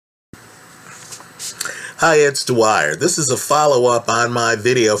Hi, it's Dwyer. This is a follow-up on my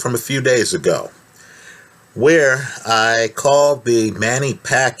video from a few days ago, where I called the Manny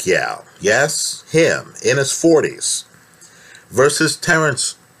Pacquiao, yes, him, in his 40s, versus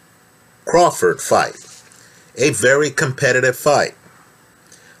Terence Crawford fight, a very competitive fight.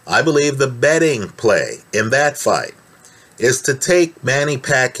 I believe the betting play in that fight is to take Manny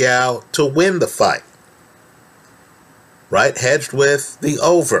Pacquiao to win the fight, right, hedged with the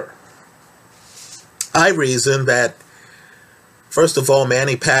over. I reason that, first of all,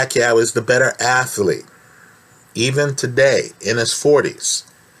 Manny Pacquiao is the better athlete, even today, in his 40s,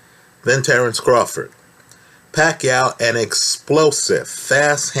 than Terence Crawford. Pacquiao, an explosive,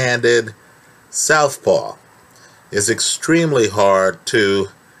 fast-handed southpaw, is extremely hard to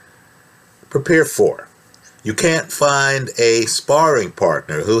prepare for. You can't find a sparring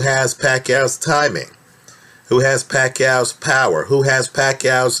partner who has Pacquiao's timing, who has Pacquiao's power, who has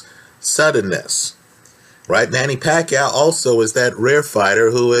Pacquiao's suddenness. Right? Manny Pacquiao also is that rare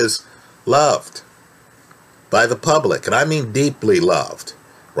fighter who is loved by the public, and I mean deeply loved.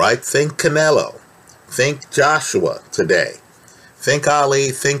 Right? Think Canelo. Think Joshua today. Think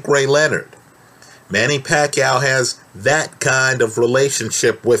Ali. Think Ray Leonard. Manny Pacquiao has that kind of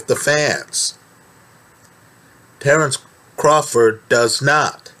relationship with the fans. Terence Crawford does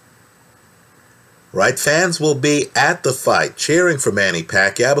not. Right? Fans will be at the fight cheering for Manny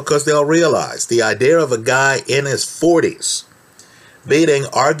Pacquiao because they'll realize the idea of a guy in his 40s beating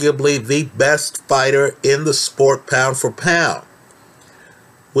arguably the best fighter in the sport pound for pound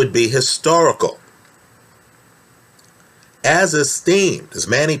would be historical. As esteemed as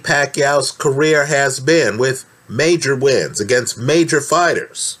Manny Pacquiao's career has been, with major wins against major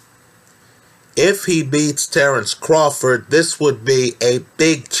fighters, if he beats Terence Crawford, this would be a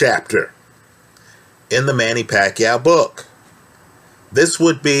big chapter in the Manny Pacquiao book. This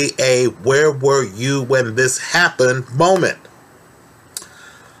would be a "where were you when this happened" moment.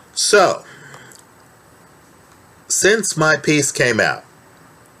 So, since my piece came out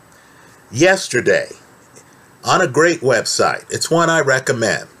yesterday on a great website, it's one I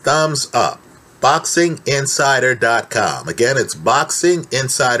recommend, thumbs up, BoxingInsider.com. Again, it's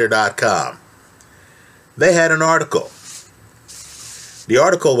BoxingInsider.com. They had an article. The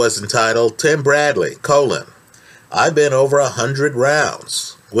article was entitled, Tim Bradley, I've been over 100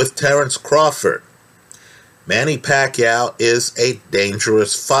 rounds with Terence Crawford. Manny Pacquiao is a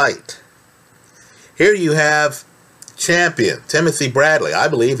dangerous fight. Here you have champion Timothy Bradley. I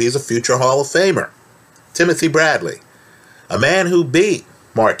believe he's a future Hall of Famer. Timothy Bradley, a man who beat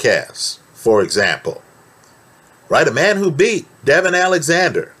Marquez, for example. Right? A man who beat Devin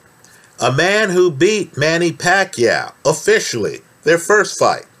Alexander. A man who beat Manny Pacquiao officially, their first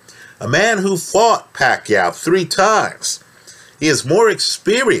fight. A man who fought Pacquiao 3 times. He has more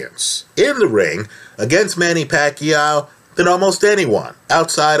experience in the ring against Manny Pacquiao than almost anyone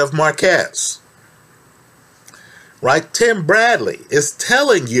outside of Marquez. Right? Tim Bradley is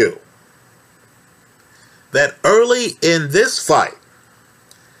telling you that early in this fight,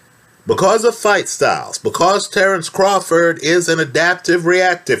 because of fight styles, because Terence Crawford is an adaptive,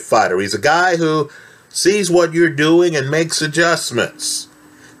 reactive fighter, he's a guy who sees what you're doing and makes adjustments,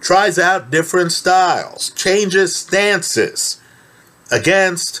 tries out different styles, changes stances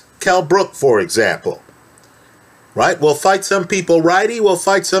against Kell Brook, for example. Right? We'll fight some people righty, we'll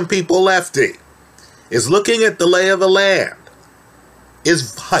fight some people lefty. Is looking at the lay of the land.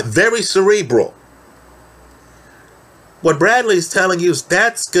 Is very cerebral. What Bradley's telling you is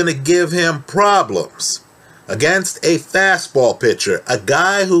that's going to give him problems against a fastball pitcher, a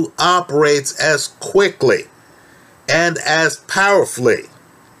guy who operates as quickly and as powerfully,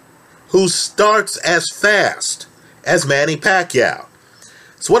 who starts as fast as Manny Pacquiao.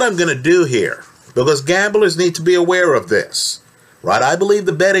 So what I'm going to do here, because gamblers need to be aware of this, right? I believe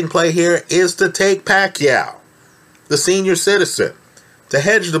the betting play here is to take Pacquiao, the senior citizen, to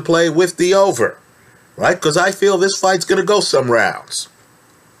hedge the play with the over, right? Because I feel this fight's going to go some rounds.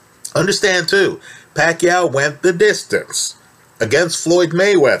 Understand, too, Pacquiao went the distance against Floyd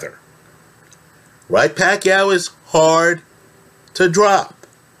Mayweather. Right? Pacquiao is hard to drop.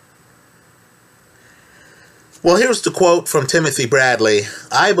 Well, here's the quote from Timothy Bradley.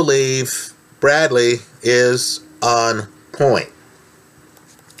 I believe Bradley is on point.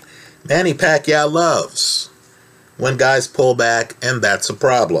 Manny Pacquiao loves when guys pull back, and that's a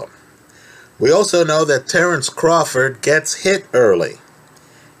problem. We also know that Terence Crawford gets hit early.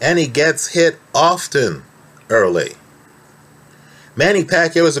 And he gets hit often early. Manny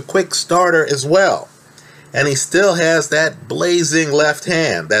Pacquiao is a quick starter as well. And he still has that blazing left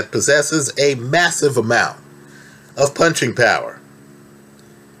hand that possesses a massive amount of punching power.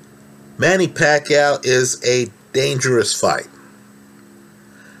 Manny Pacquiao is a dangerous fight.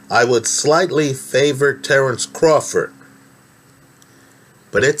 I would slightly favor Terence Crawford,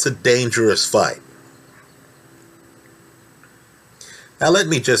 but it's a dangerous fight. Now let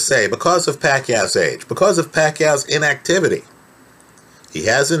me just say, because of Pacquiao's age, because of Pacquiao's inactivity, he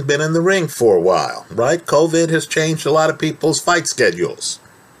hasn't been in the ring for a while, right? COVID has changed a lot of people's fight schedules.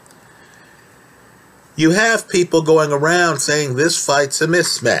 You have people going around saying this fight's a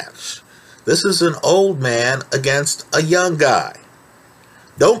mismatch. This is an old man against a young guy.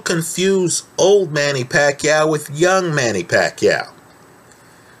 Don't confuse old Manny Pacquiao with young Manny Pacquiao.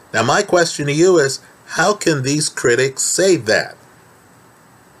 Now my question to you is, how can these critics say that?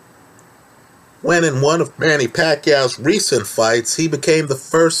 When in one of Manny Pacquiao's recent fights, he became the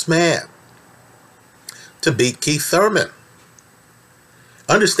first man to beat Keith Thurman.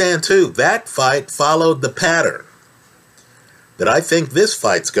 Understand too, that fight followed the pattern that I think this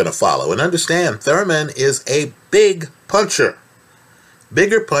fight's going to follow. And understand, Thurman is a big puncher.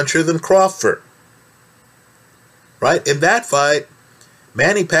 Bigger puncher than Crawford. Right? In that fight,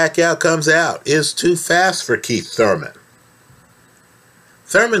 Manny Pacquiao comes out, is too fast for Keith Thurman.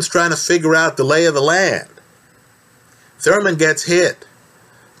 Thurman's trying to figure out the lay of the land. Thurman gets hit.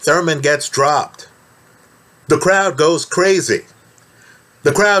 Thurman gets dropped. The crowd goes crazy.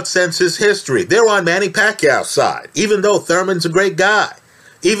 The crowd senses history. They're on Manny Pacquiao's side, even though Thurman's a great guy.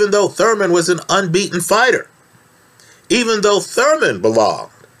 Even though Thurman was an unbeaten fighter. Even though Thurman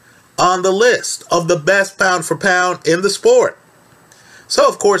belonged on the list of the best pound for pound in the sport. So,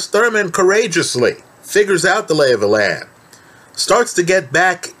 of course, Thurman courageously figures out the lay of the land. Starts to get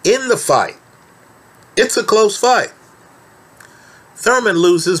back in the fight. It's a close fight. Thurman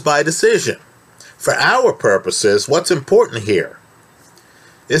loses by decision. For our purposes, what's important here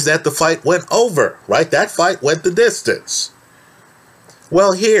is that the fight went over, right? That fight went the distance.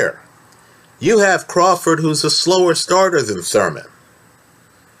 Well, here, you have Crawford, who's a slower starter than Thurman.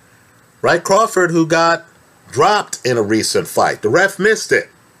 Right? Crawford, who got dropped in a recent fight. The ref missed it.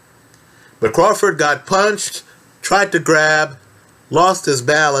 But Crawford got punched, tried to grab, lost his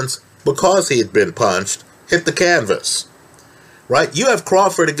balance because he had been punched, hit the canvas. Right? You have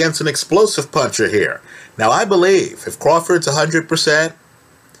Crawford against an explosive puncher here. Now, I believe if Crawford's 100%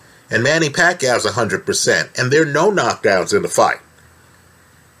 and Manny Pacquiao's 100%, and there are no knockdowns in the fight,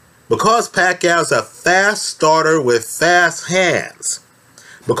 because Pacquiao's a fast starter with fast hands,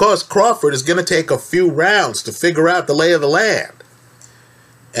 because Crawford is going to take a few rounds to figure out the lay of the land,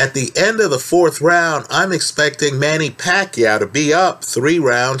 at the end of the fourth round, I'm expecting Manny Pacquiao to be up 3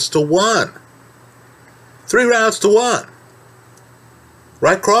 rounds to 1. 3 rounds to 1.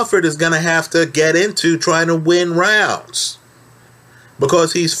 Right? Crawford is going to have to get into trying to win rounds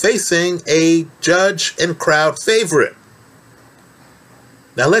because he's facing a judge and crowd favorite.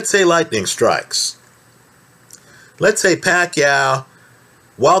 Now, let's say lightning strikes. Let's say Pacquiao,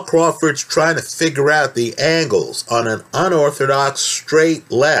 while Crawford's trying to figure out the angles on an unorthodox straight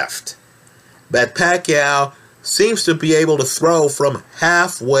left, that Pacquiao seems to be able to throw from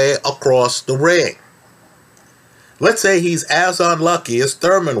halfway across the ring. Let's say he's as unlucky as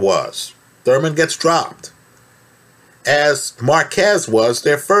Thurman was. Thurman gets dropped. As Marquez was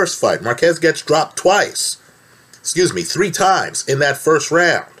their first fight. Marquez gets dropped twice. 3 times in that first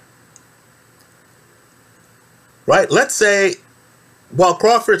round. Right? Let's say while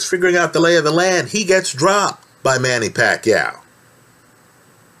Crawford's figuring out the lay of the land, he gets dropped by Manny Pacquiao.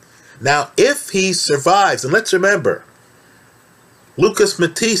 Now, if he survives, and let's remember, Lucas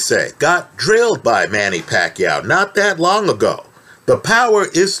Matthysse got drilled by Manny Pacquiao not that long ago. The power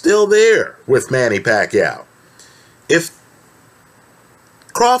is still there with Manny Pacquiao. If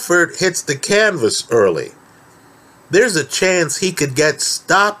Crawford hits the canvas early, there's a chance he could get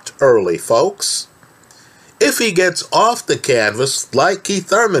stopped early, folks. If he gets off the canvas like Keith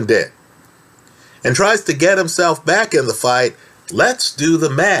Thurman did and tries to get himself back in the fight, let's do the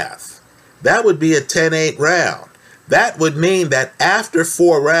math. That would be a 10-8 round. That would mean that after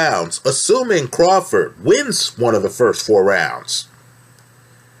 4 rounds, assuming Crawford wins one of the first 4 rounds,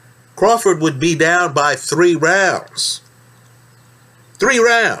 Crawford would be down by 3 rounds. 3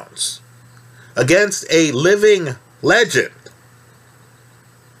 rounds against a living legend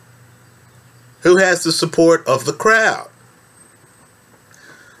who has the support of the crowd.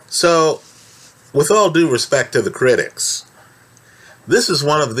 So, with all due respect to the critics, this is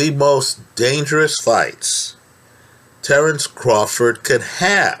one of the most dangerous fights Terence Crawford could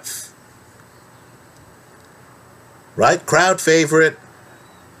have. Right? Crowd favorite.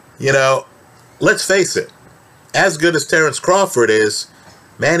 You know, let's face it. As good as Terence Crawford is,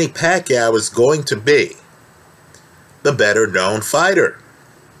 Manny Pacquiao is going to be the better known fighter.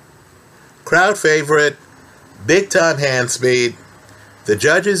 Crowd favorite, big time hand speed. The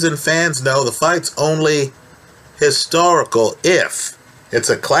judges and fans know the fight's only historical if it's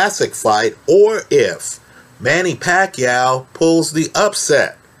a classic fight or if Manny Pacquiao pulls the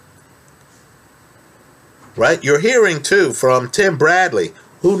upset. Right? You're hearing, too, from Tim Bradley,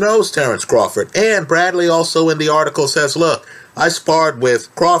 who knows Terence Crawford. And Bradley also in the article says, look, I sparred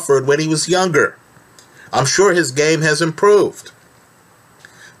with Crawford when he was younger. I'm sure his game has improved.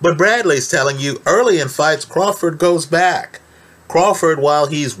 But Bradley's telling you early in fights, Crawford goes back. Crawford, while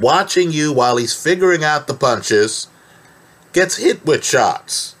he's watching you, while he's figuring out the punches, gets hit with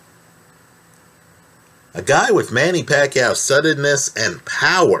shots. A guy with Manny Pacquiao's suddenness and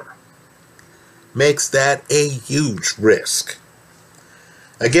power makes that a huge risk.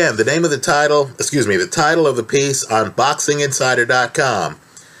 Again, the name of the title of the piece on BoxingInsider.com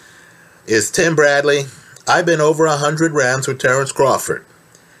is Tim Bradley. I've been over 100 rounds with Terence Crawford.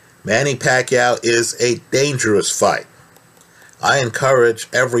 Manny Pacquiao is a dangerous fight. I encourage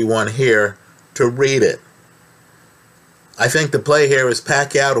everyone here to read it. I think the play here is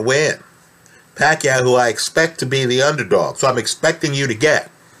Pacquiao to win. Pacquiao, who I expect to be the underdog. So I'm expecting you to get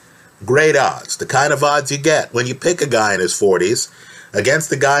great odds. The kind of odds you get when you pick a guy in his 40s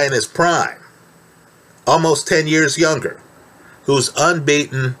against a guy in his prime, almost 10 years younger, who's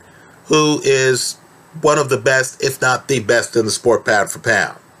unbeaten, who is one of the best, if not the best in the sport pound for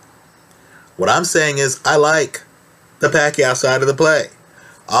pound. What I'm saying is I like the Pacquiao side of the play.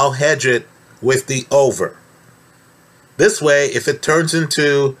 I'll hedge it with the over. This way, if it turns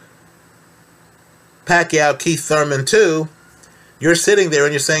into Pacquiao Keith Thurman 2, you're sitting there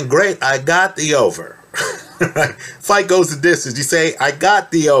and you're saying, great, I got the over. Right? Fight goes the distance. You say, I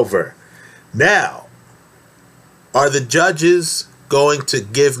got the over. Now, are the judges going to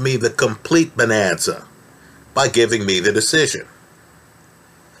give me the complete bonanza by giving me the decision?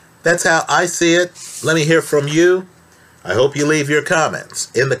 That's how I see it. Let me hear from you. I hope you leave your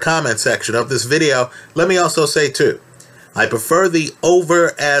comments in the comment section of this video. Let me also say, too, I prefer the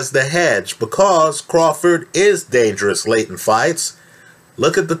over as the hedge because Crawford is dangerous late in fights.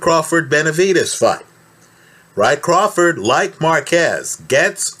 Look at the Crawford-Benavidez fight. Right? Crawford, like Marquez,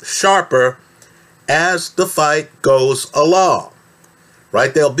 gets sharper as the fight goes along.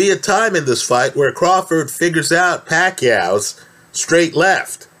 Right? There'll be a time in this fight where Crawford figures out Pacquiao's straight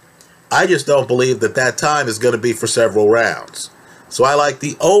left. I just don't believe that that time is going to be for several rounds. So I like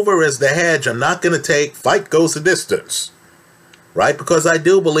the over as the hedge. I'm not going to take fight goes the distance. Right? Because I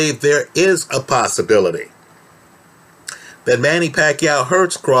do believe there is a possibility that Manny Pacquiao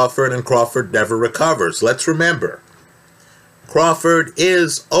hurts Crawford and Crawford never recovers. Let's remember, Crawford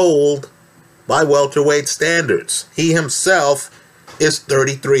is old by welterweight standards. He himself is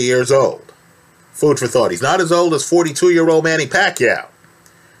 33 years old. Food for thought. He's not as old as 42-year-old Manny Pacquiao,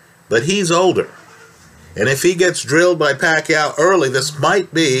 but he's older. And if he gets drilled by Pacquiao early, this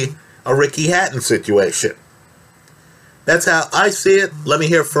might be a Ricky Hatton situation. That's how I see it. Let me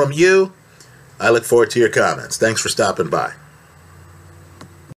hear from you. I look forward to your comments. Thanks for stopping by.